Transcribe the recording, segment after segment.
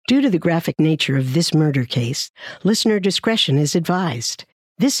Due to the graphic nature of this murder case, listener discretion is advised.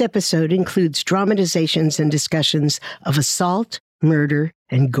 This episode includes dramatizations and discussions of assault, murder,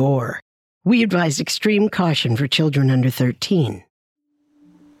 and gore. We advise extreme caution for children under 13.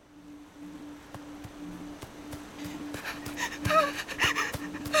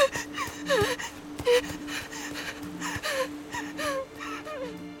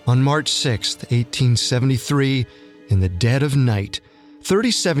 On March 6, 1873, in the dead of night,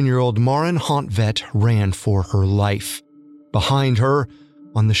 37-year-old Maren Hontvet ran for her life. Behind her,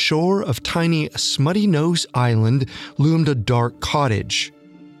 on the shore of tiny Smuttynose Island, loomed a dark cottage,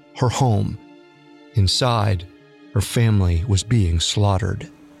 her home. Inside, her family was being slaughtered.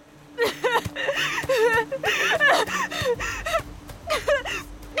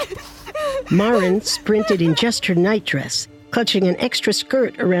 Maren sprinted in just her nightdress, clutching an extra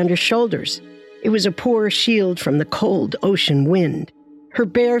skirt around her shoulders. It was a poor shield from the cold ocean wind. Her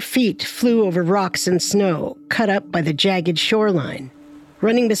bare feet flew over rocks and snow, cut up by the jagged shoreline.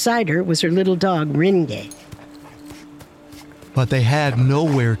 Running beside her was her little dog, Ringe. But they had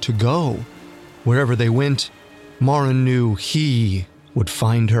nowhere to go. Wherever they went, Maren knew he would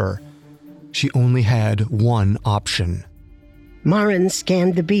find her. She only had one option. Maren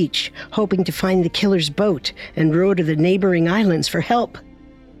scanned the beach, hoping to find the killer's boat, and rowed to the neighboring islands for help.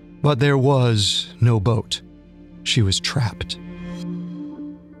 But there was no boat. She was trapped.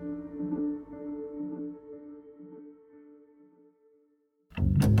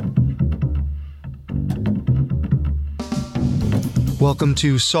 Welcome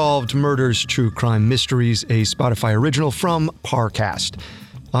to Solved Murders True Crime Mysteries, a Spotify original from Parcast.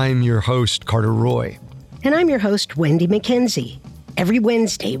 I'm your host, Carter Roy. And I'm your host, Wendy McKenzie. Every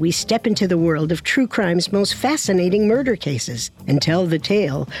Wednesday, we step into the world of true crime's most fascinating murder cases and tell the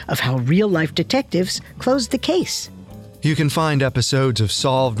tale of how real-life detectives closed the case. You can find episodes of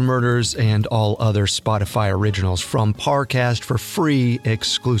Solved Murders and all other Spotify originals from Parcast for free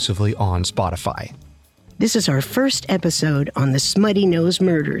exclusively on Spotify. This is our first episode on the Smuttynose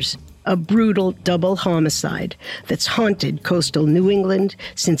Murders, a brutal double homicide that's haunted coastal New England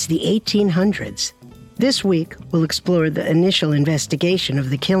since the 1800s. This week, we'll explore the initial investigation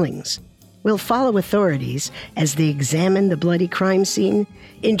of the killings. We'll follow authorities as they examine the bloody crime scene,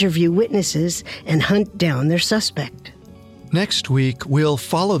 interview witnesses, and hunt down their suspect. Next week, we'll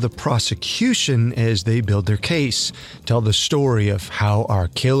follow the prosecution as they build their case, tell the story of how our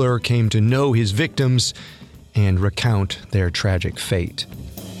killer came to know his victims, and recount their tragic fate.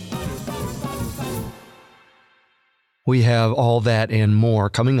 We have all that and more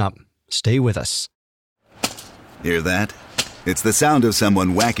coming up. Stay with us. Hear that? It's the sound of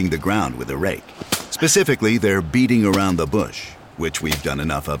someone whacking the ground with a rake. Specifically, they're beating around the bush, which we've done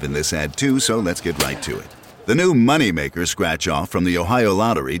enough of in this ad too, so let's get right to it. The new Money Maker scratch-off from the Ohio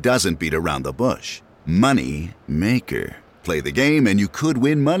Lottery doesn't beat around the bush. Money Maker. Play the game and you could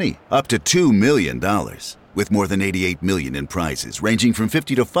win money, up to $2 million. With more than $88 million in prizes, ranging from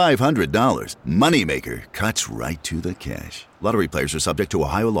 $50 to $500, Money Maker cuts right to the cash. Lottery players are subject to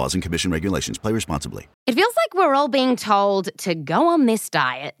Ohio laws and commission regulations. Play responsibly. It feels like we're all being told to go on this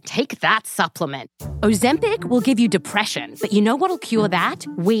diet, take that supplement. Ozempic will give you depression, but you know what'll cure that?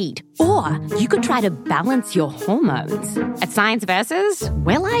 Weed. Or you could try to balance your hormones. At Science Versus,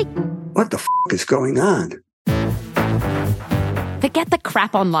 we're like... What the f*** is going on? Forget the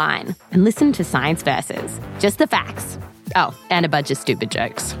crap online and listen to Science Versus. Just the facts. Oh, and a bunch of stupid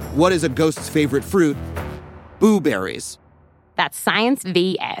jokes. What is a ghost's favorite fruit? Blueberries. That's Science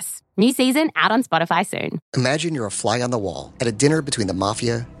VS. New season out on Spotify soon. Imagine you're a fly on the wall at a dinner between the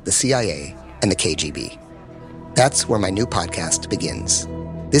mafia, the CIA, and the KGB. That's where my new podcast begins.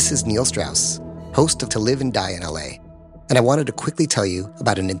 This is Neil Strauss, host of To Live and Die in LA. And I wanted to quickly tell you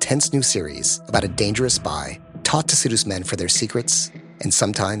about an intense new series about a dangerous spy taught to seduce men for their secrets and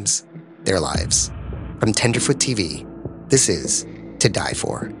sometimes their lives. From Tenderfoot TV, this is To Die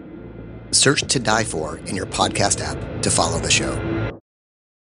For. Search To Die For in your podcast app to follow the show.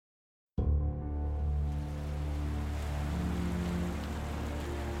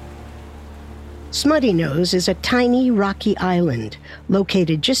 Smuttynose is a tiny, rocky island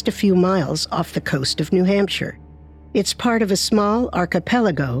located just a few miles off the coast of New Hampshire. It's part of a small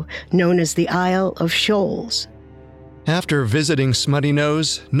archipelago known as the Isle of Shoals. After visiting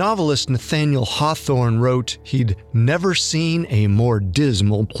Smuttynose, novelist Nathaniel Hawthorne wrote he'd never seen a more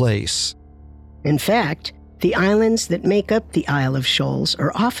dismal place. In fact, the islands that make up the Isle of Shoals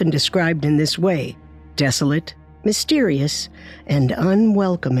are often described in this way: desolate, mysterious, and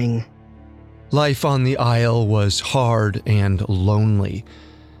unwelcoming. Life on the isle was hard and lonely.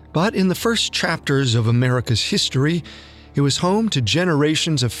 But in the first chapters of America's history, It was home to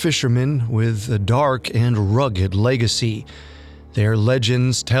generations of fishermen with a dark and rugged legacy. Their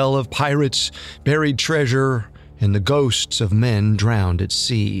legends tell of pirates, buried treasure, and the ghosts of men drowned at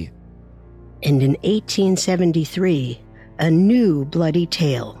sea. And in 1873, a new bloody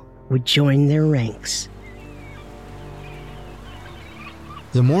tale would join their ranks.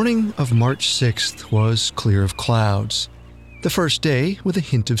 The morning of March 6th was clear of clouds. The first day with a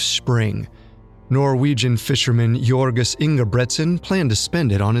hint of spring. Norwegian fisherman Jorges Ingebretsen planned to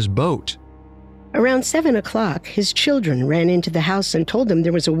spend it on his boat. Around 7 o'clock, his children ran into the house and told him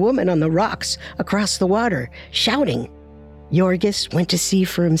there was a woman on the rocks across the water, shouting. Jorges went to see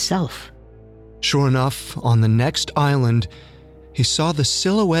for himself. Sure enough, on the next island, he saw the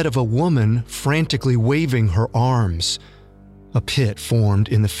silhouette of a woman frantically waving her arms. A pit formed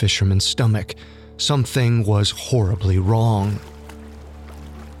in the fisherman's stomach. Something was horribly wrong.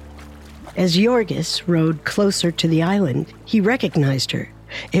 As Jorges rowed closer to the island, he recognized her.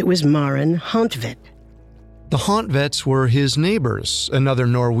 It was Maren Hontvedt. The Hontvets were his neighbors, another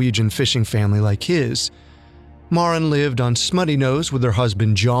Norwegian fishing family like his. Maren lived on Smuttynose with her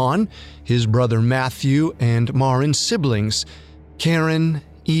husband John, his brother Matthew, and Maren's siblings, Karen,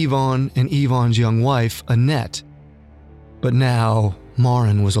 Yvonne, and Yvonne's young wife, Annette. But now,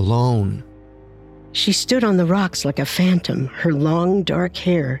 Maren was alone. She stood on the rocks like a phantom. Her long, dark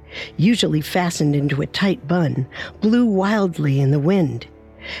hair, usually fastened into a tight bun, blew wildly in the wind.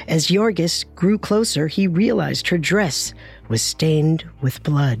 As Jorges grew closer, he realized her dress was stained with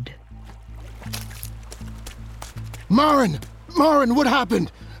blood. Maren! Maren, what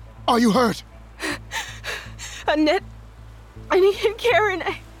happened? Are you hurt? Annette, and Karen,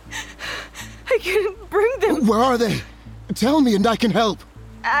 I couldn't bring them. Where are they? Tell me and I can help.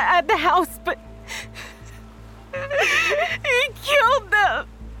 At the house, but he killed them.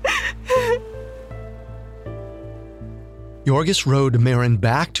 Jorges rowed Maren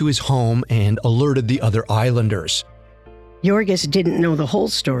back to his home and alerted the other islanders. Jorges didn't know the whole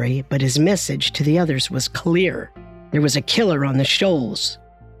story, but his message to the others was clear. There was a killer on the shoals.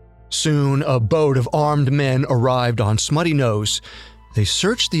 Soon, a boat of armed men arrived on Smuttynose. They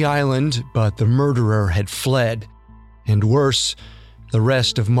searched the island, but the murderer had fled. And worse, the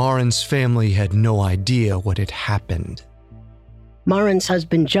rest of Maren's family had no idea what had happened. Maren's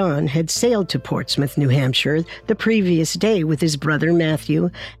husband John had sailed to Portsmouth, New Hampshire, the previous day with his brother Matthew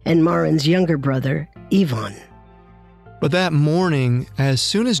and Maren's younger brother, Yvonne. But that morning, as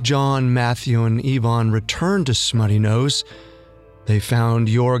soon as John, Matthew, and Yvonne returned to Smuttynose, they found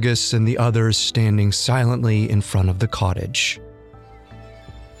Jorges and the others standing silently in front of the cottage.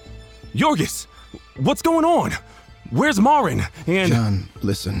 Jorges, what's going on? Where's Maren? And John,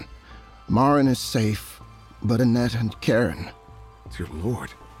 listen. Maren is safe, but Annette and Karen. Dear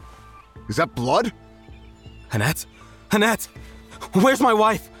Lord. Is that blood? Annette? Annette! Where's my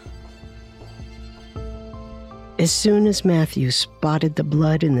wife? As soon as Matthew spotted the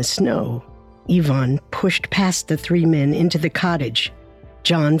blood in the snow, Yvonne pushed past the three men into the cottage.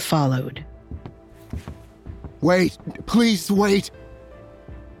 John followed. Wait, please wait.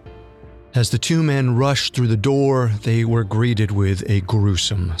 As the two men rushed through the door, they were greeted with a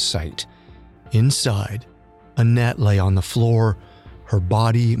gruesome sight. Inside, Annette lay on the floor, her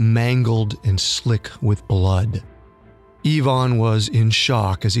body mangled and slick with blood. Yvonne was in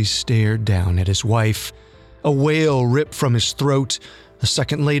shock as he stared down at his wife. A wail ripped from his throat. A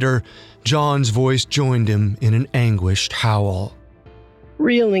second later, John's voice joined him in an anguished howl.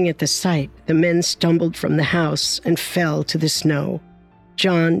 Reeling at the sight, the men stumbled from the house and fell to the snow.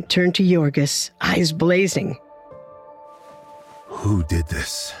 John turned to Jorges, eyes blazing. Who did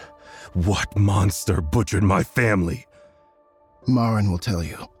this? What monster butchered my family? Maren will tell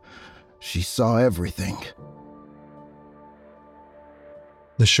you. She saw everything.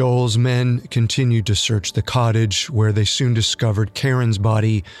 The Shoals men continued to search the cottage, where they soon discovered Karen's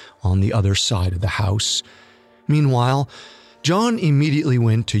body on the other side of the house. Meanwhile, John immediately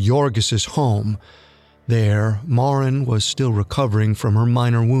went to Jorges's home. There, Maren was still recovering from her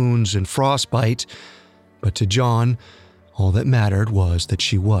minor wounds and frostbite, but to John, all that mattered was that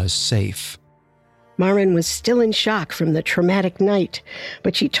she was safe. Maren was still in shock from the traumatic night,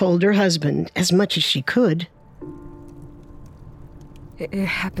 but she told her husband as much as she could. It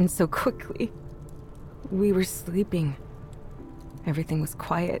happened so quickly. We were sleeping. Everything was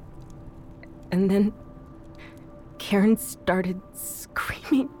quiet. And then Karen started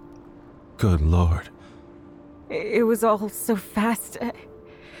screaming. Good Lord. It was all so fast.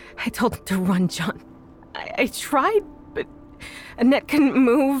 I told him to run, John. I tried, but Annette couldn't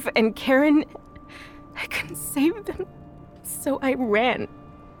move, and Karen, I couldn't save them. So I ran.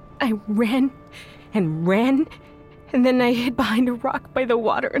 I ran and ran And then I hid behind a rock by the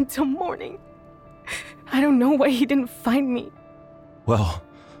water until morning. I don't know why he didn't find me. Well,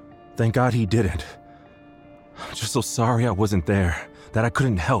 thank God he didn't. I'm just so sorry I wasn't there, that I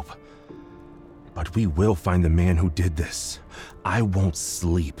couldn't help. But we will find the man who did this. I won't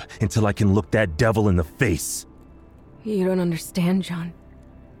sleep until I can look that devil in the face. You don't understand, John.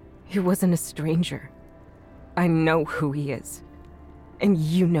 He wasn't a stranger. I know who he is. And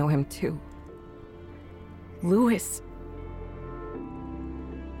you know him too. Louis.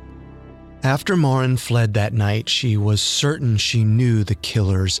 After Maren fled that night, she was certain she knew the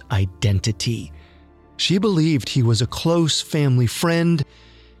killer's identity. She believed he was a close family friend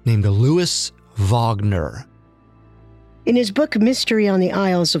named Louis Wagner. In his book Mystery on the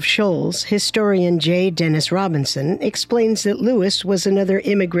Isles of Shoals, historian J. Dennis Robinson explains that Louis was another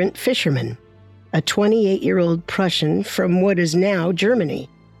immigrant fisherman, a 28-year-old Prussian from what is now Germany.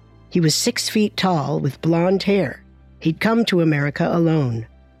 He was 6 feet tall with blonde hair. He'd come to America alone,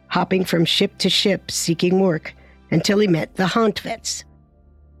 hopping from ship to ship seeking work until he met the Hontvets.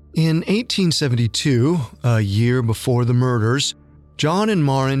 In 1872, a year before the murders, John and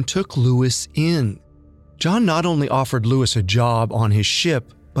Maren took Louis in. John not only offered Louis a job on his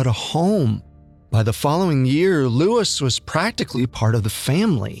ship, but a home. By the following year, Louis was practically part of the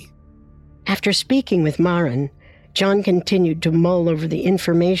family. After speaking with Maren, John continued to mull over the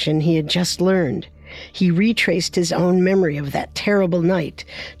information he had just learned. He retraced his own memory of that terrible night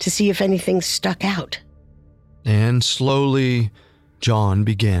to see if anything stuck out. And slowly, John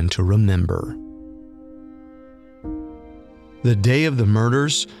began to remember. The day of the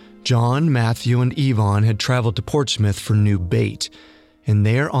murders, John, Matthew, and Yvonne had traveled to Portsmouth for new bait, and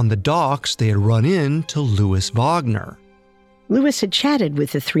there on the docks they had run into Louis Wagner. Louis had chatted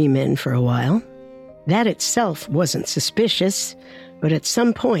with the three men for a while. That itself wasn't suspicious, but at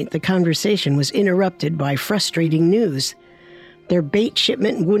some point the conversation was interrupted by frustrating news. Their bait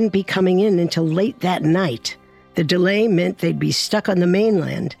shipment wouldn't be coming in until late that night. The delay meant they'd be stuck on the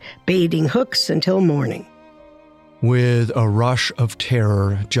mainland, baiting hooks until morning. With a rush of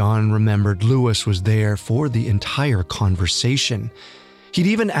terror, John remembered Louis was there for the entire conversation. He'd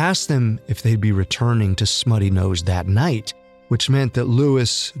even asked them if they'd be returning to Smuttynose that night, which meant that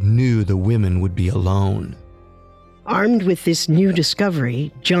Louis knew the women would be alone. Armed with this new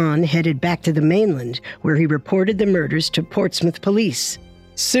discovery, John headed back to the mainland, where he reported the murders to Portsmouth police.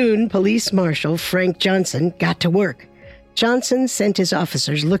 Soon, Police Marshal Frank Johnson got to work. Johnson sent his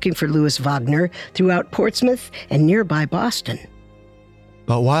officers looking for Louis Wagner throughout Portsmouth and nearby Boston.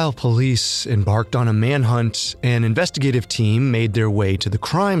 But while police embarked on a manhunt, an investigative team made their way to the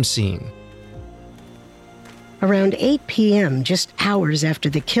crime scene. Around 8 p.m., just hours after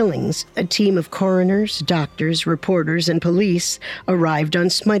the killings, a team of coroners, doctors, reporters, and police arrived on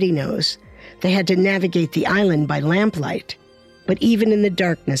Smuttynose. They had to navigate the island by lamplight. But even in the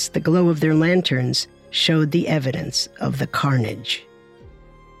darkness, the glow of their lanterns showed the evidence of the carnage.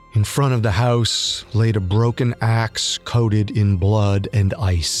 In front of the house laid a broken axe coated in blood and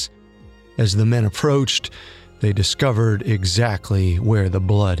ice. As the men approached, they discovered exactly where the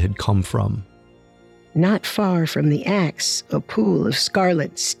blood had come from. Not far from the axe, a pool of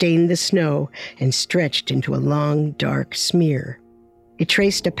scarlet stained the snow and stretched into a long, dark smear. It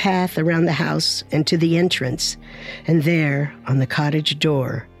traced a path around the house and to the entrance, and there, on the cottage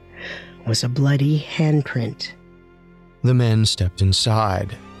door, was a bloody handprint. The men stepped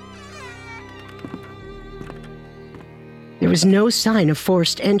inside. There was no sign of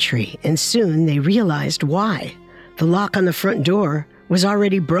forced entry, and soon they realized why. The lock on the front door was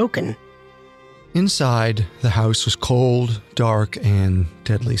already broken. Inside, the house was cold, dark, and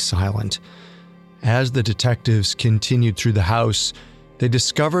deadly silent. As the detectives continued through the house, they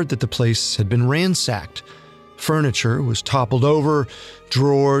discovered that the place had been ransacked. Furniture was toppled over,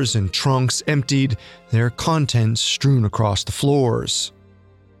 drawers and trunks emptied, their contents strewn across the floors.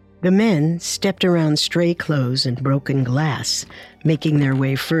 The men stepped around stray clothes and broken glass, making their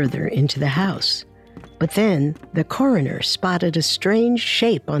way further into the house. But then the coroner spotted a strange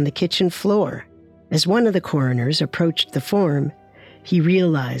shape on the kitchen floor. As one of the coroners approached the form, he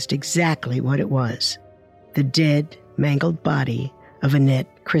realized exactly what it was: the dead, mangled body of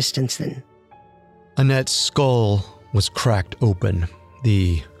Annette Christensen. Annette's skull was cracked open,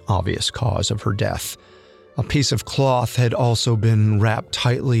 the obvious cause of her death. A piece of cloth had also been wrapped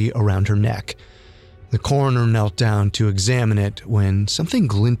tightly around her neck. The coroner knelt down to examine it when something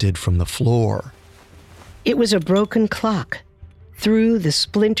glinted from the floor. It was a broken clock. Through the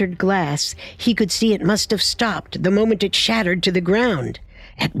splintered glass, he could see it must have stopped the moment it shattered to the ground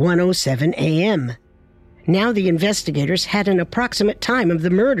at 1:07 a.m. Now the investigators had an approximate time of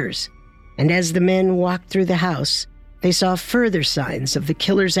the murders, and as the men walked through the house, they saw further signs of the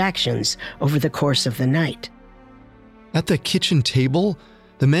killer's actions over the course of the night. At the kitchen table,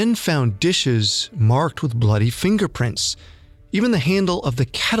 the men found dishes marked with bloody fingerprints. Even the handle of the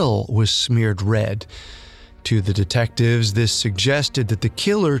kettle was smeared red. To the detectives, this suggested that the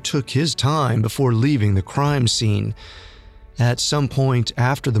killer took his time before leaving the crime scene. At some point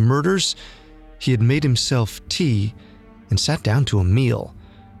after the murders, he had made himself tea and sat down to a meal,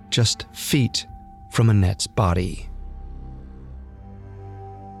 just feet from Annette's body.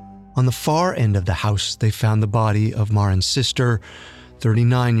 On the far end of the house, they found the body of Marin's sister,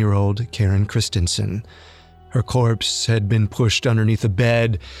 39-year-old Karen Christensen. Her corpse had been pushed underneath a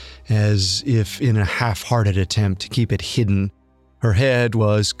bed, as if in a half-hearted attempt to keep it hidden. Her head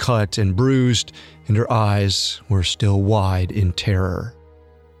was cut and bruised, and her eyes were still wide in terror.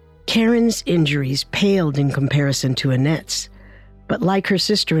 Karen's injuries paled in comparison to Annette's, but like her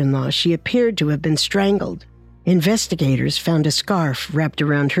sister-in-law, she appeared to have been strangled. Investigators found a scarf wrapped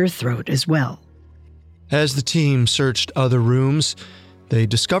around her throat as well. As the team searched other rooms, they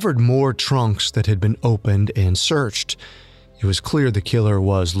discovered more trunks that had been opened and searched. It was clear the killer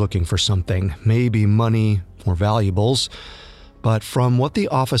was looking for something, maybe money or valuables, but from what the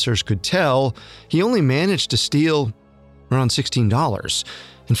officers could tell, he only managed to steal around $16.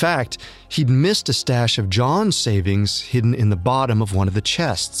 In fact, he'd missed a stash of John's savings hidden in the bottom of one of the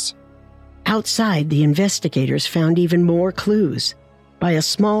chests. Outside, the investigators found even more clues. By a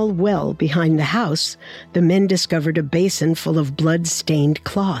small well behind the house, the men discovered a basin full of blood-stained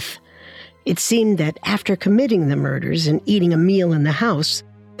cloth. It seemed that after committing the murders and eating a meal in the house,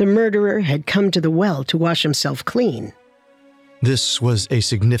 the murderer had come to the well to wash himself clean. This was a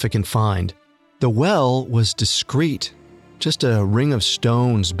significant find. The well was discreet, just a ring of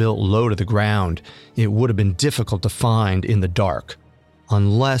stones built low to the ground. It would have been difficult to find in the dark,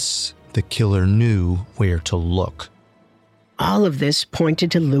 unless the killer knew where to look. All of this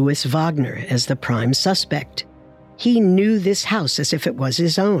pointed to Louis Wagner as the prime suspect. He knew this house as if it was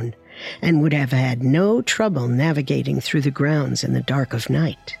his own, and would have had no trouble navigating through the grounds in the dark of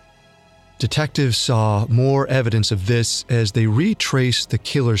night. Detectives saw more evidence of this as they retraced the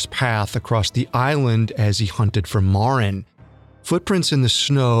killer's path across the island as he hunted for Marin. Footprints in the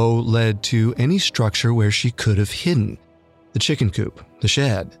snow led to any structure where she could have hidden. The chicken coop, the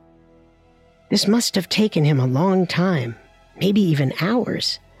shed. This must have taken him a long time, maybe even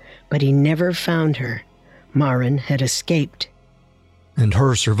hours, but he never found her. Marin had escaped. And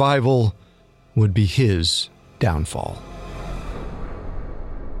her survival would be his downfall.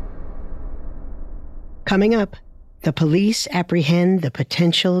 Coming up, the police apprehend the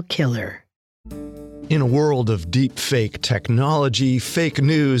potential killer. In a world of deep fake technology, fake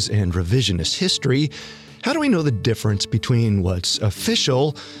news, and revisionist history, how do we know the difference between what's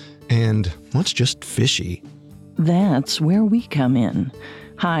official and what's just fishy? That's where we come in.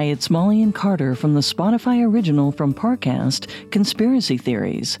 Hi, it's Molly and Carter from the Spotify original from Parcast, Conspiracy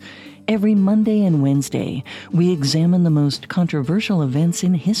Theories. Every Monday and Wednesday, we examine the most controversial events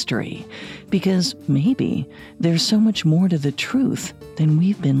in history, because maybe there's so much more to the truth than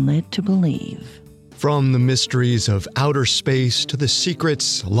we've been led to believe. From the mysteries of outer space to the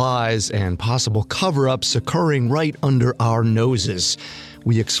secrets, lies, and possible cover-ups occurring right under our noses,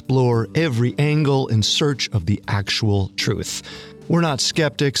 we explore every angle in search of the actual truth. We're not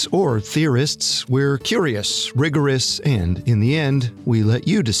skeptics or theorists. We're curious, rigorous, and in the end, we let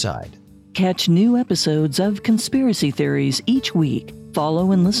you decide. Catch new episodes of Conspiracy Theories each week.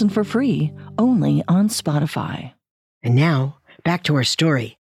 Follow and listen for free, only on Spotify. And now, back to our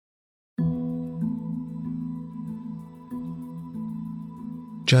story.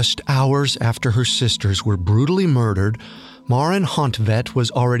 Just hours after her sisters were brutally murdered, Marin Hontvet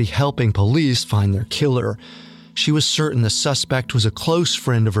was already helping police find their killer. She was certain the suspect was a close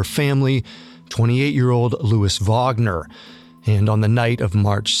friend of her family, 28-year-old Louis Wagner. And on the night of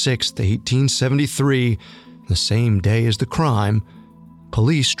March 6, 1873, the same day as the crime,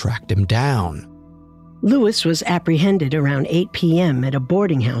 police tracked him down. Louis was apprehended around 8 p.m. at a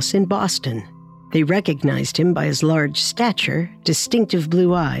boarding house in Boston. They recognized him by his large stature, distinctive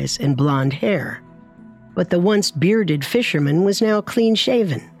blue eyes, and blonde hair. But the once bearded fisherman was now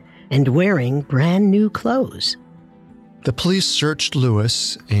clean-shaven and wearing brand-new clothes. The police searched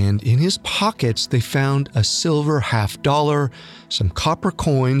Louis, and in his pockets they found a silver $50, some copper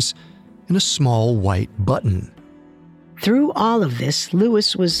coins, and a small white button. Through all of this,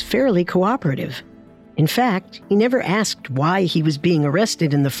 Louis was fairly cooperative. In fact, he never asked why he was being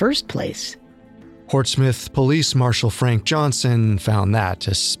arrested in the first place. Portsmouth Police Marshal Frank Johnson found that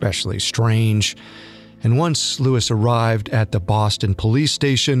especially strange. And once Lewis arrived at the Boston police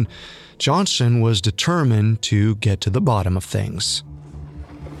station, Johnson was determined to get to the bottom of things.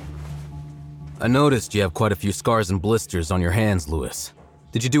 I noticed you have quite a few scars and blisters on your hands, Lewis.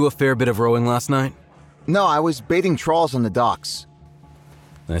 Did you do a fair bit of rowing last night? No, I was baiting trawls on the docks.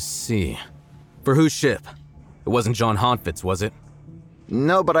 I see. For whose ship? It wasn't John Hontvett's, was it?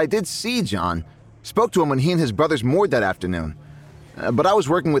 No, but I did see John. Spoke to him when he and his brothers moored that afternoon. But I was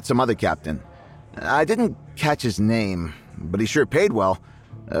working with some other captain. I didn't catch his name, but he sure paid well.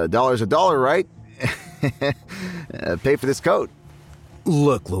 $1's a dollar, right? Pay for this coat.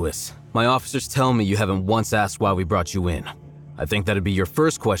 Look, Lewis, my officers tell me you haven't once asked why we brought you in. I think that'd be your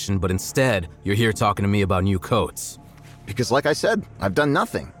first question, but instead, you're here talking to me about new coats. Because like I said, I've done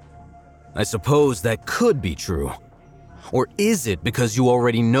nothing. I suppose that could be true. Or is it because you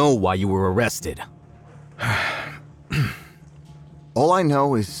already know why you were arrested? All I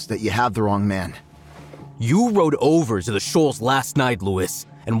know is that you have the wrong man. You rode over to the Shoals last night, Lewis,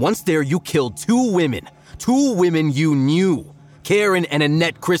 and once there you killed two women you knew, Karen and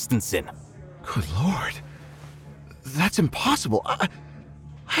Annette Christensen. Good Lord. That's impossible. I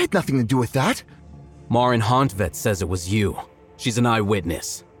had nothing to do with that. Maren Hontvett says it was you. She's an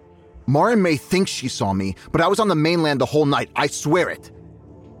eyewitness. Maren may think she saw me, but I was on the mainland the whole night. I swear it.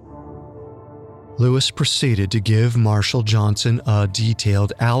 Lewis proceeded to give Marshal Johnson a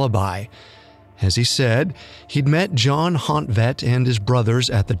detailed alibi. As he said, he'd met John Hontvedt and his brothers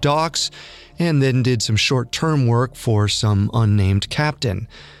at the docks and then did some short-term work for some unnamed captain.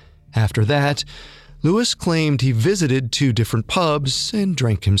 After that, Lewis claimed he visited 2 different pubs and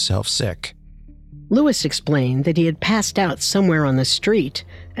drank himself sick. Lewis explained that he had passed out somewhere on the street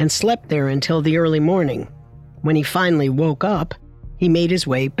and slept there until the early morning. When he finally woke up, he made his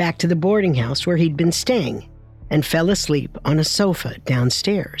way back to the boarding house where he'd been staying and fell asleep on a sofa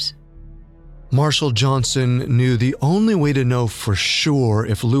downstairs. Marshal Johnson knew the only way to know for sure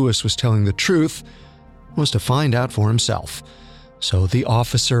if Lewis was telling the truth was to find out for himself. So the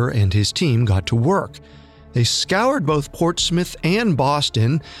officer and his team got to work. They scoured both Portsmouth and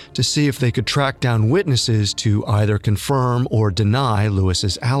Boston to see if they could track down witnesses to either confirm or deny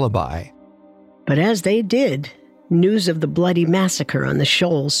Lewis's alibi. But as they did, news of the bloody massacre on the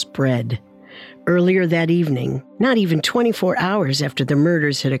Shoals spread. Earlier that evening, not even 24 hours after the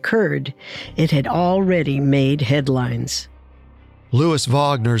murders had occurred, it had already made headlines. Louis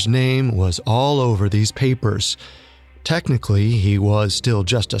Wagner's name was all over these papers. Technically, he was still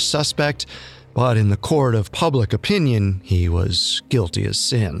just a suspect, but in the court of public opinion, he was guilty as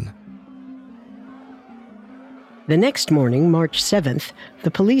sin. The next morning, March 7th,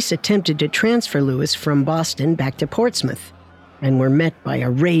 the police attempted to transfer Lewis from Boston back to Portsmouth and were met by a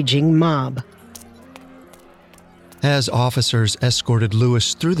raging mob. As officers escorted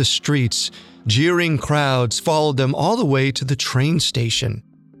Lewis through the streets, jeering crowds followed them all the way to the train station.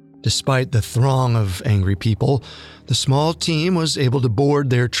 Despite the throng of angry people, the small team was able to board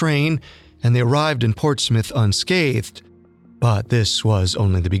their train and they arrived in Portsmouth unscathed. But this was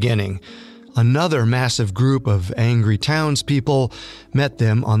only the beginning. Another massive group of angry townspeople met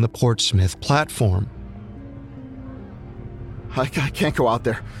them on the Portsmouth platform. I can't go out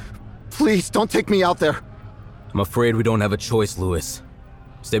there. Please, don't take me out there. I'm afraid we don't have a choice, Lewis.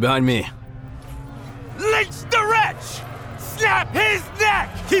 Stay behind me. Lynch the wretch! Snap his neck!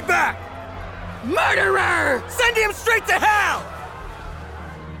 Keep back! Murderer! Send him straight to hell!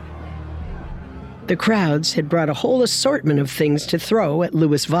 The crowds had brought a whole assortment of things to throw at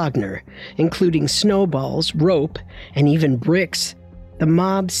Louis Wagner, including snowballs, rope, and even bricks. The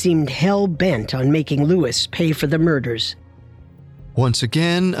mob seemed hell-bent on making Louis pay for the murders. Once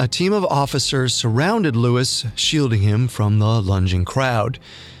again, a team of officers surrounded Lewis, shielding him from the lunging crowd.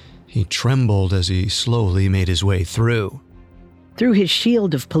 He trembled as he slowly made his way through. Through his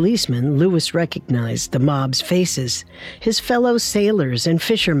shield of policemen, Lewis recognized the mob's faces, his fellow sailors and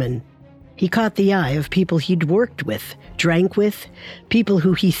fishermen. He caught the eye of people he'd worked with, drank with, people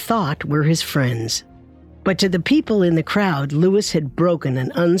who he thought were his friends. But to the people in the crowd, Lewis had broken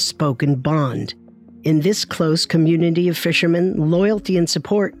an unspoken bond. In this close community of fishermen, loyalty and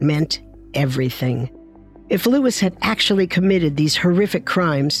support meant everything. If Lewis had actually committed these horrific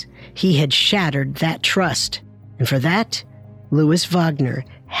crimes, he had shattered that trust. And for that, Louis Wagner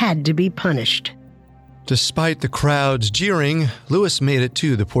had to be punished. Despite the crowd's jeering, Lewis made it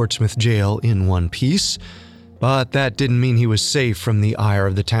to the Portsmouth jail in one piece. But that didn't mean he was safe from the ire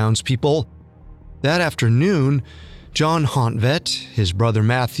of the townspeople. That afternoon, John Hontvedt, his brother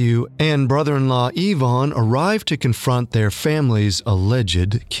Matthew, and brother-in-law Yvonne arrived to confront their family's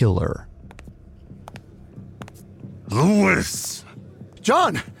alleged killer. Louis!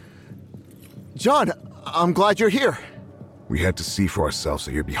 John, I'm glad you're here. We had to see for ourselves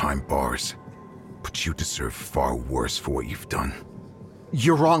that you're behind bars. But you deserve far worse for what you've done.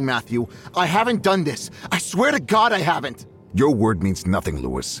 You're wrong, Matthew. I haven't done this. I swear to God I haven't. Your word means nothing,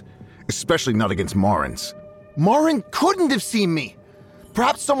 Lewis. Especially not against Marin's. Marin couldn't have seen me.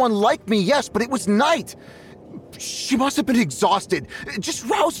 Perhaps someone like me, yes, but it was night. She must have been exhausted, just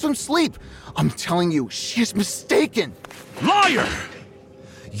roused from sleep. I'm telling you, she is mistaken. Liar!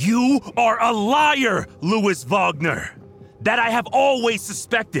 You are a liar, Louis Wagner. That I have always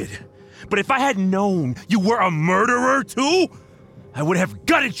suspected. But if I had known you were a murderer too, I would have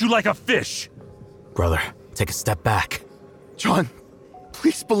gutted you like a fish. Brother, take a step back. John,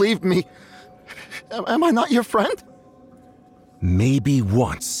 please believe me. Am I not your friend? Maybe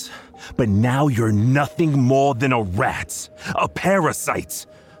once, but now you're nothing more than a rat, a parasite.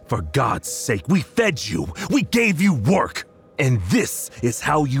 For God's sake, we fed you, we gave you work, and this is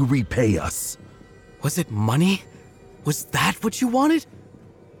how you repay us. Was it money? Was that what you wanted?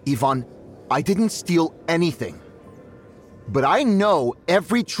 Ivan, I didn't steal anything. But I know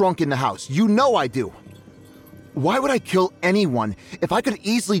every trunk in the house. You know I do. Why would I kill anyone if I could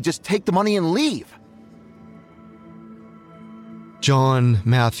easily just take the money and leave? John,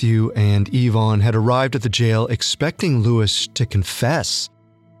 Matthew, and Yvonne had arrived at the jail expecting Louis to confess.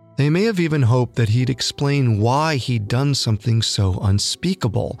 They may have even hoped that he'd explain why he'd done something so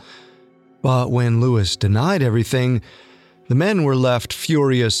unspeakable. But when Louis denied everything, the men were left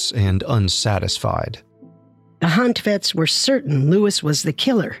furious and unsatisfied. The Hunt vets were certain Louis was the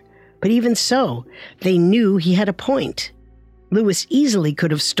killer, but even so, they knew he had a point. Louis easily could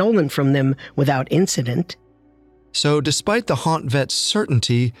have stolen from them without incident. So despite the Haunt vet's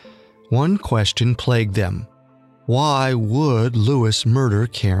certainty, one question plagued them. Why would Louis murder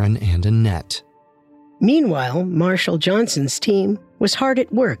Karen and Annette? Meanwhile, Marshal Johnson's team was hard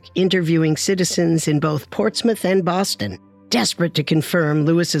at work interviewing citizens in both Portsmouth and Boston, desperate to confirm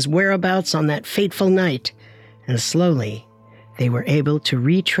Louis's whereabouts on that fateful night. And slowly, they were able to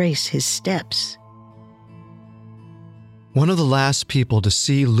retrace his steps. One of the last people to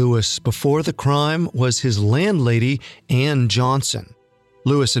see Louis before the crime was his landlady, Ann Johnson.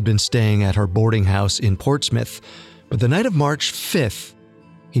 Louis had been staying at her boarding house in Portsmouth, but the night of March 5th,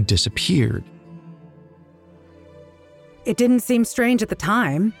 he disappeared. It didn't seem strange at the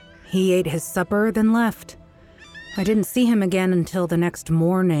time. He ate his supper, then left. I didn't see him again until the next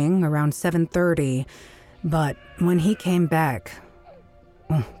morning, around 7:30. But when he came back,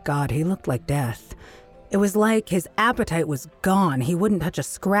 oh God, he looked like death. It was like his appetite was gone. He wouldn't touch a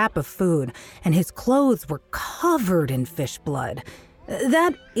scrap of food, and his clothes were covered in fish blood.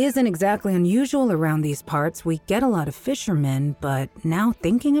 That isn't exactly unusual around these parts. We get a lot of fishermen, but now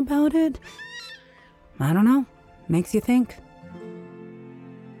thinking about it, I don't know. Makes you think.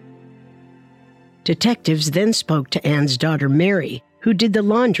 Detectives then spoke to Anne's daughter Mary, who did the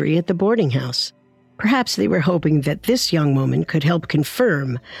laundry at the boarding house. Perhaps they were hoping that this young woman could help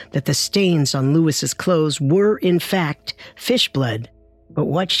confirm that the stains on Louis's clothes were in fact fish blood, but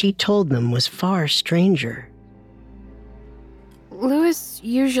what she told them was far stranger. Louis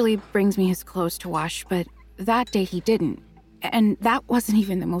usually brings me his clothes to wash, but that day he didn't. And that wasn't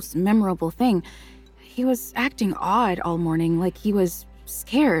even the most memorable thing. He was acting odd all morning, like he was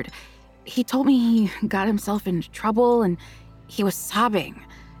scared. He told me he got himself into trouble and he was sobbing.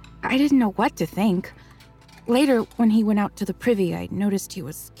 I didn't know what to think. Later, when he went out to the privy, I noticed he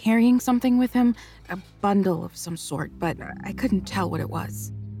was carrying something with him, a bundle of some sort, but I couldn't tell what it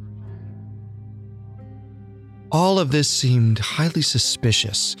was. All of this seemed highly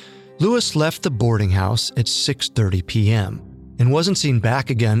suspicious. Louis left the boarding house at 6:30 p.m. and wasn't seen back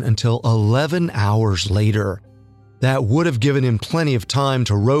again until 11 hours later. That would have given him plenty of time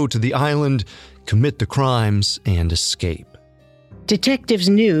to row to the island, commit the crimes, and escape. Detectives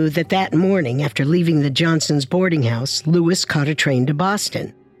knew that morning after leaving the Johnsons' boarding house, Louis caught a train to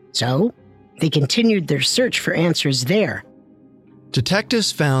Boston. So, they continued their search for answers there.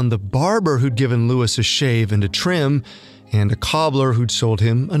 Detectives found the barber who'd given Louis a shave and a trim, and a cobbler who'd sold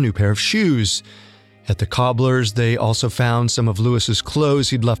him a new pair of shoes. At the cobbler's, they also found some of Louis's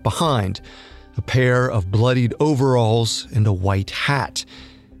clothes he'd left behind, a pair of bloodied overalls and a white hat.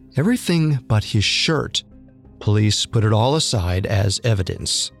 Everything but his shirt. Police put it all aside as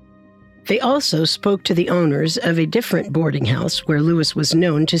evidence. They also spoke to the owners of a different boarding house where Louis was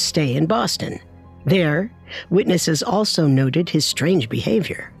known to stay in Boston. There, witnesses also noted his strange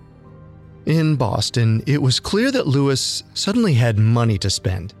behavior. In Boston, it was clear that Louis suddenly had money to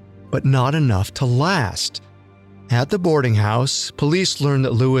spend, but not enough to last. At the boarding house, police learned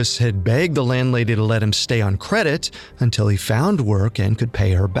that Louis had begged the landlady to let him stay on credit until he found work and could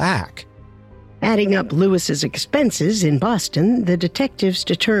pay her back. Adding up Lewis's expenses in Boston, the detectives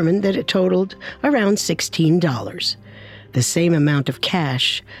determined that it totaled around $16, the same amount of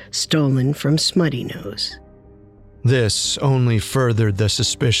cash stolen from Smuttynose. This only furthered the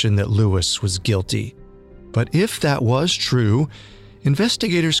suspicion that Lewis was guilty. But if that was true,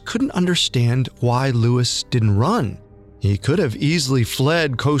 investigators couldn't understand why Lewis didn't run. He could have easily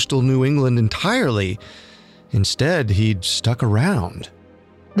fled coastal New England entirely. Instead, he'd stuck around.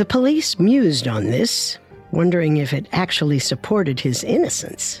 The police mused on this, wondering if it actually supported his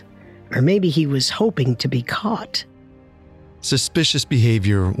innocence, or maybe he was hoping to be caught. Suspicious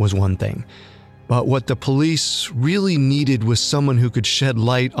behavior was one thing, but what the police really needed was someone who could shed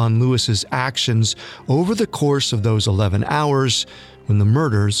light on Lewis's actions over the course of those 11 hours when the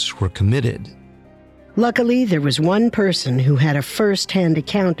murders were committed. Luckily, there was one person who had a first-hand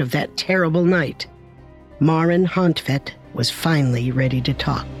account of that terrible night. Maren Hontvedt was finally ready to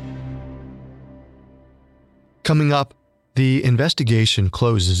talk. Coming up, the investigation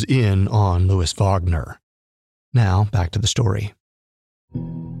closes in on Louis Wagner. Now, back to the story.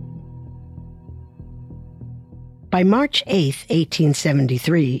 By March 8,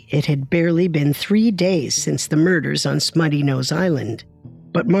 1873, it had barely been 3 days since the murders on Smuttynose Island.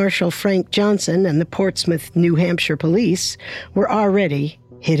 But Marshal Frank Johnson and the Portsmouth, New Hampshire police were already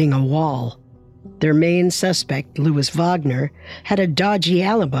hitting a wall. Their main suspect, Louis Wagner, had a dodgy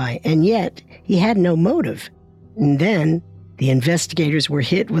alibi, and yet he had no motive. And then the investigators were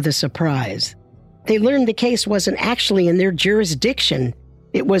hit with a surprise. They learned the case wasn't actually in their jurisdiction.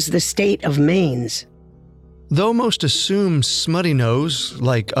 It was the state of Maine's. Though most assumed Smuttynose,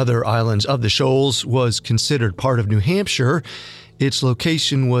 like other islands of the shoals, was considered part of New Hampshire, its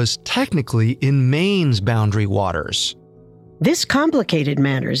location was technically in Maine's boundary waters. This complicated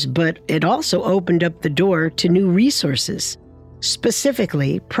matters, but it also opened up the door to new resources,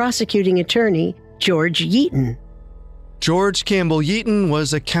 specifically prosecuting attorney George Yeaton. George Campbell Yeaton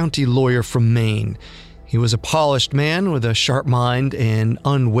was a county lawyer from Maine. He was a polished man with a sharp mind and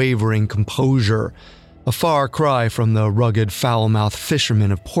unwavering composure, a far cry from the rugged, foul-mouthed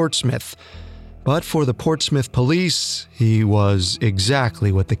fishermen of Portsmouth. But for the Portsmouth police, he was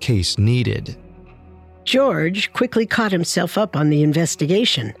exactly what the case needed. George quickly caught himself up on the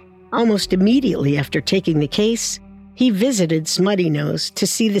investigation. Almost immediately after taking the case, he visited Smuttynose to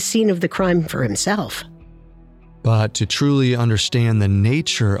see the scene of the crime for himself. But to truly understand the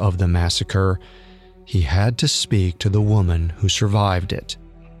nature of the massacre, he had to speak to the woman who survived it.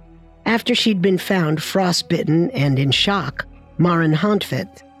 After she'd been found frostbitten and in shock, Maren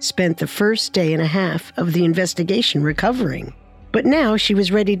Hontvedt spent the first day and a half of the investigation recovering. But now she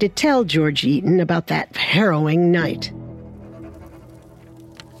was ready to tell George Yeaton about that harrowing night.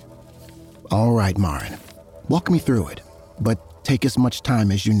 All right, Maren. Walk me through it, but take as much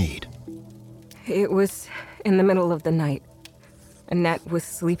time as you need. It was in the middle of the night. Annette was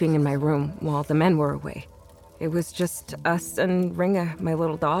sleeping in my room while the men were away. It was just us and Ringa, my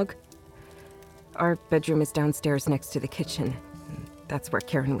little dog. Our bedroom is downstairs next to the kitchen. That's where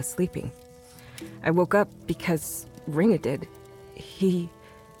Karen was sleeping. I woke up because Ringa did. He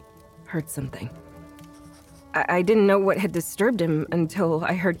heard something. I didn't know what had disturbed him until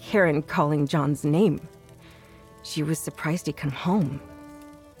I heard Karen calling John's name. She was surprised he'd come home.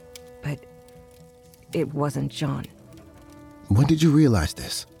 But it wasn't John. When did you realize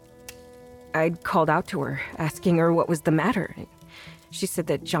this? I'd called out to her, asking her what was the matter. She said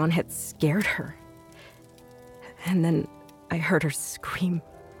that John had scared her. And then I heard her scream.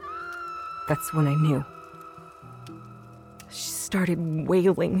 That's when I knew. She started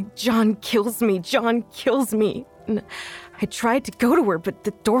wailing, "John kills me! John kills me!" And I tried to go to her, but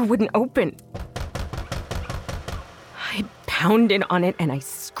the door wouldn't open. I pounded on it and I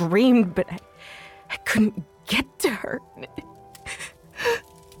screamed, but I couldn't get to her.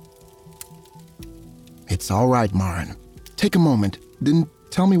 It's all right, Maren. Take a moment, then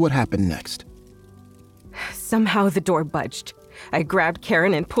tell me what happened next. Somehow the door budged. I grabbed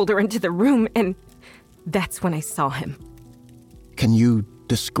Karen and pulled her into the room, and that's when I saw him. Can you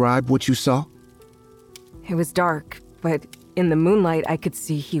describe what you saw? It was dark, but in the moonlight I could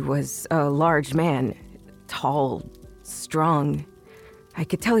see he was a large man. Tall, strong. I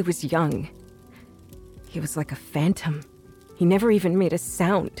could tell he was young. He was like a phantom. He never even made a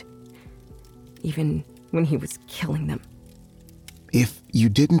sound. Even when he was killing them. If you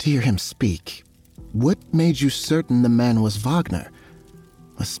didn't hear him speak, what made you certain the man was Wagner?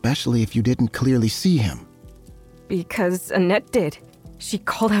 Especially if you didn't clearly see him. Because Annette did. She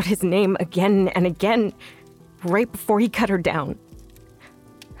called out his name again and again, right before he cut her down.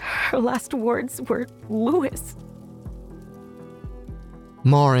 Her last words were, "Louis."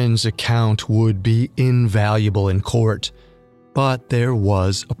 Marin's account would be invaluable in court, but there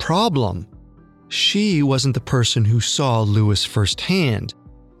was a problem. She wasn't the person who saw Lewis firsthand.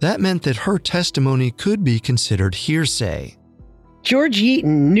 That meant that her testimony could be considered hearsay. George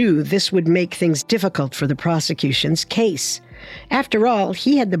Yeaton knew this would make things difficult for the prosecution's case. After all,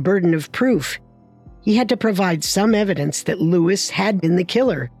 he had the burden of proof. He had to provide some evidence that Lewis had been the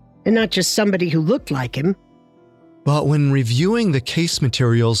killer, and not just somebody who looked like him. But when reviewing the case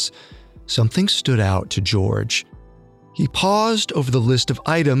materials, something stood out to George. He paused over the list of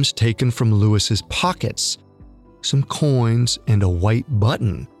items taken from Lewis's pockets, some coins and a white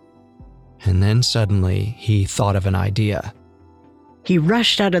button. And then suddenly he thought of an idea. He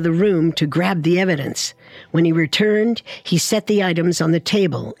rushed out of the room to grab the evidence. When he returned, he set the items on the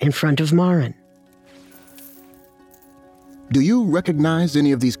table in front of Marin. Do you recognize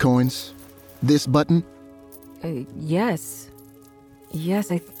any of these coins? This button? Yes.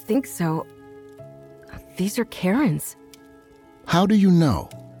 Yes, I think so. These are Karen's. How do you know?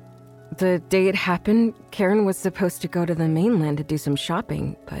 The day it happened, Karen was supposed to go to the mainland to do some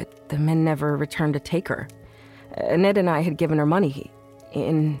shopping, but the men never returned to take her. Annette and I had given her money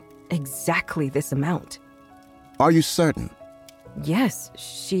in exactly this amount. Are you certain? Yes,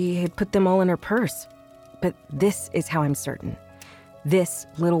 she had put them all in her purse. But this is how I'm certain. This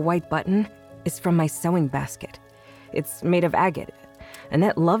little white button is from my sewing basket. It's made of agate.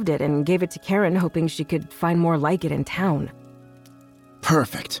 Annette loved it and gave it to Karen, hoping she could find more like it in town.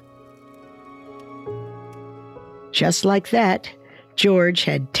 Perfect. Just like that, George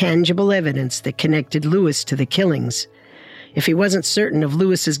had tangible evidence that connected Lewis to the killings. If he wasn't certain of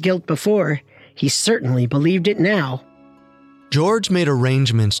Lewis's guilt before, he certainly believed it now. George made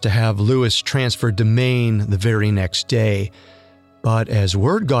arrangements to have Lewis transferred to Maine the very next day. But as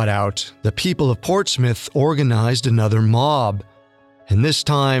word got out, the people of Portsmouth organized another mob. And this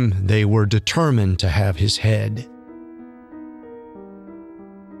time, they were determined to have his head.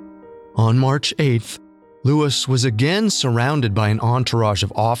 On March 8th, Lewis was again surrounded by an entourage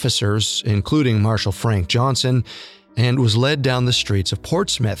of officers, including Marshal Frank Johnson, and was led down the streets of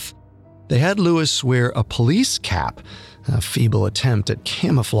Portsmouth. They had Lewis wear a police cap, a feeble attempt at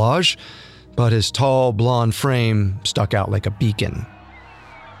camouflage, but his tall, blonde frame stuck out like a beacon.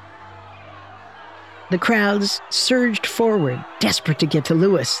 The crowds surged forward, desperate to get to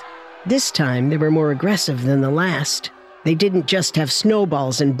Lewis. This time, they were more aggressive than the last. They didn't just have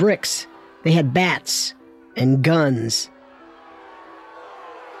snowballs and bricks. They had bats and guns.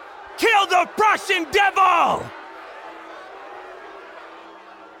 Kill the Prussian devil!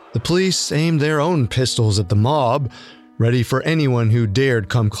 The police aimed their own pistols at the mob, ready for anyone who dared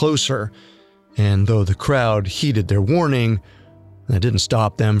come closer. And though the crowd heeded their warning, that didn't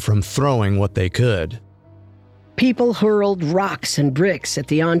stop them from throwing what they could. People hurled rocks and bricks at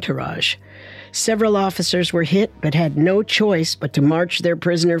the entourage. Several officers were hit but had no choice but to march their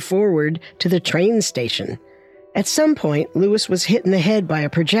prisoner forward to the train station. At some point, Lewis was hit in the head by a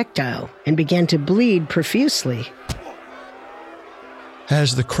projectile and began to bleed profusely.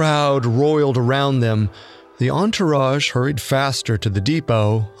 As the crowd roiled around them, the entourage hurried faster to the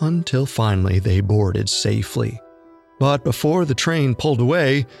depot until finally they boarded safely. But before the train pulled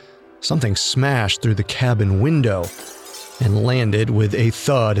away, something smashed through the cabin window and landed with a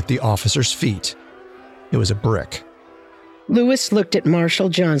thud at the officer's feet. It was a brick. Lewis looked at Marshal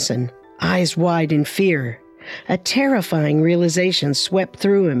Johnson, eyes wide in fear. A terrifying realization swept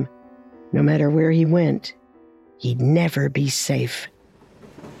through him. No matter where he went, he'd never be safe.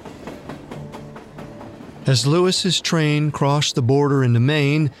 As Lewis's train crossed the border into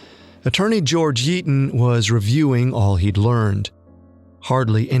Maine, Attorney George Yeaton was reviewing all he'd learned.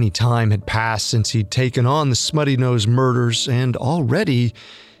 Hardly any time had passed since he'd taken on the Smuttynose Murders, and already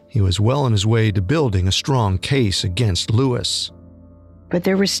he was well on his way to building a strong case against Lewis. But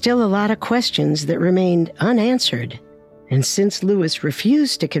there were still a lot of questions that remained unanswered, and since Lewis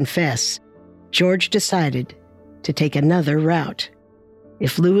refused to confess, George decided to take another route.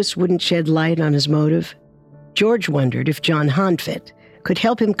 If Lewis wouldn't shed light on his motive, George wondered if John Honfett could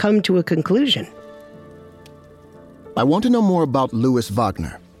help him come to a conclusion. I want to know more about Louis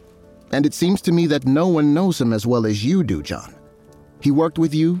Wagner. And it seems to me that no one knows him as well as you do, John. He worked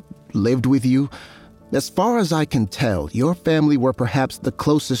with you, lived with you. As far as I can tell, your family were perhaps the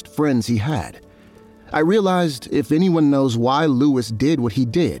closest friends he had. I realized if anyone knows why Lewis did what he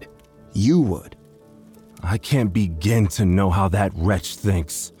did, you would. I can't begin to know how that wretch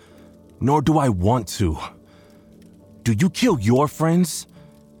thinks. Nor do I want to. Do you kill your friends?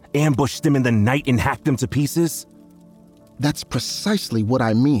 Ambush them in the night and hack them to pieces? That's precisely what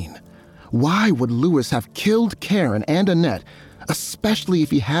I mean. Why would Lewis have killed Karen and Annette especially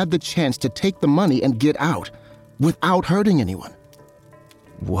if he had the chance to take the money and get out without hurting anyone.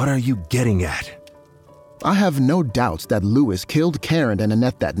 What are you getting at? I have no doubts that Lewis killed Karen and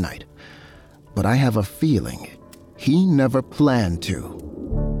Annette that night, but I have a feeling he never planned to.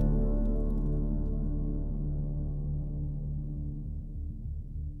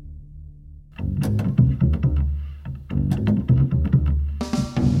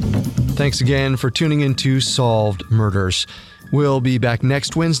 Thanks again for tuning into Solved Murders. We'll be back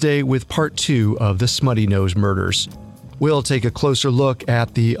next Wednesday with part 2 of the Smuttynose Murders. We'll take a closer look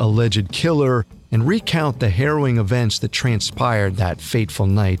at the alleged killer and recount the harrowing events that transpired that fateful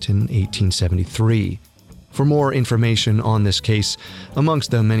night in 1873. For more information on this case,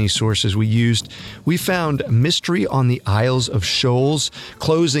 amongst the many sources we used, we found Mystery on the Isles of Shoals,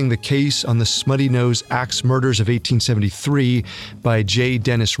 Closing the Case on the Smuttynose Axe Murders of 1873 by J.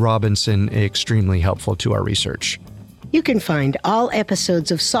 Dennis Robinson, extremely helpful to our research. You can find all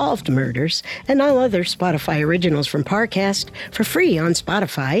episodes of Solved Murders and all other Spotify originals from Parcast for free on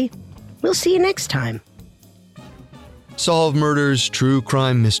Spotify. We'll see you next time. Solved Murders True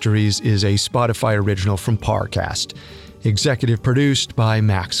Crime Mysteries is a Spotify original from Parcast. Executive produced by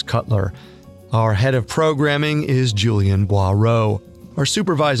Max Cutler. Our head of programming is Julian Boireau. Our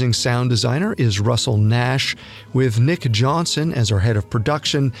supervising sound designer is Russell Nash, with Nick Johnson as our head of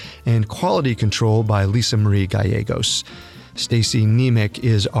production and quality control by Lisa Marie Gallegos. Stacy Nemec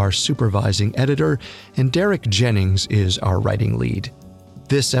is our supervising editor, and Derek Jennings is our writing lead.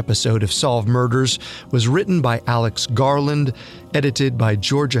 This episode of Solved Murders was written by Alex Garland, edited by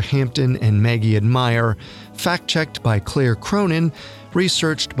Georgia Hampton and Maggie Admire, fact-checked by Claire Cronin,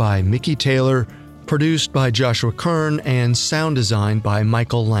 researched by Mickey Taylor, produced by Joshua Kern, and sound designed by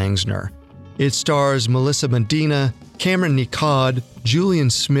Michael Langsner. It stars Melissa Medina, Cameron Nicod, Julian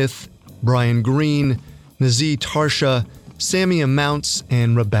Smith, Brian Green, Nazee Tarsha, Sammy Mounts,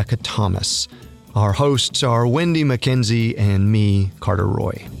 and Rebecca Thomas. Our hosts are Wendy McKenzie and me, Carter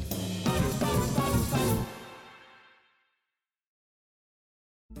Roy.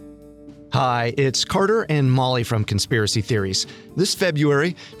 Hi, it's Carter and Molly from Conspiracy Theories. This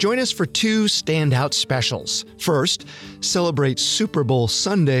February, join us for 2 standout specials. First, celebrate Super Bowl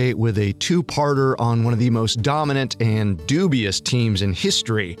Sunday with a 2-parter on one of the most dominant and dubious teams in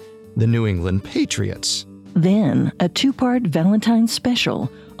history, the New England Patriots. Then, a 2-part Valentine's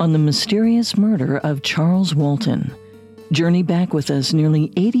special on the mysterious murder of Charles Walton. Journey back with us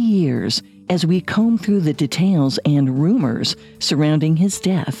nearly 80 years as we comb through the details and rumors surrounding his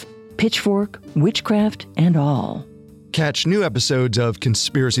death, pitchfork, witchcraft, and all. Catch new episodes of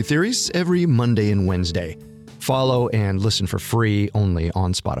Conspiracy Theories every Monday and Wednesday. Follow and listen for free only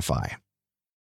on Spotify.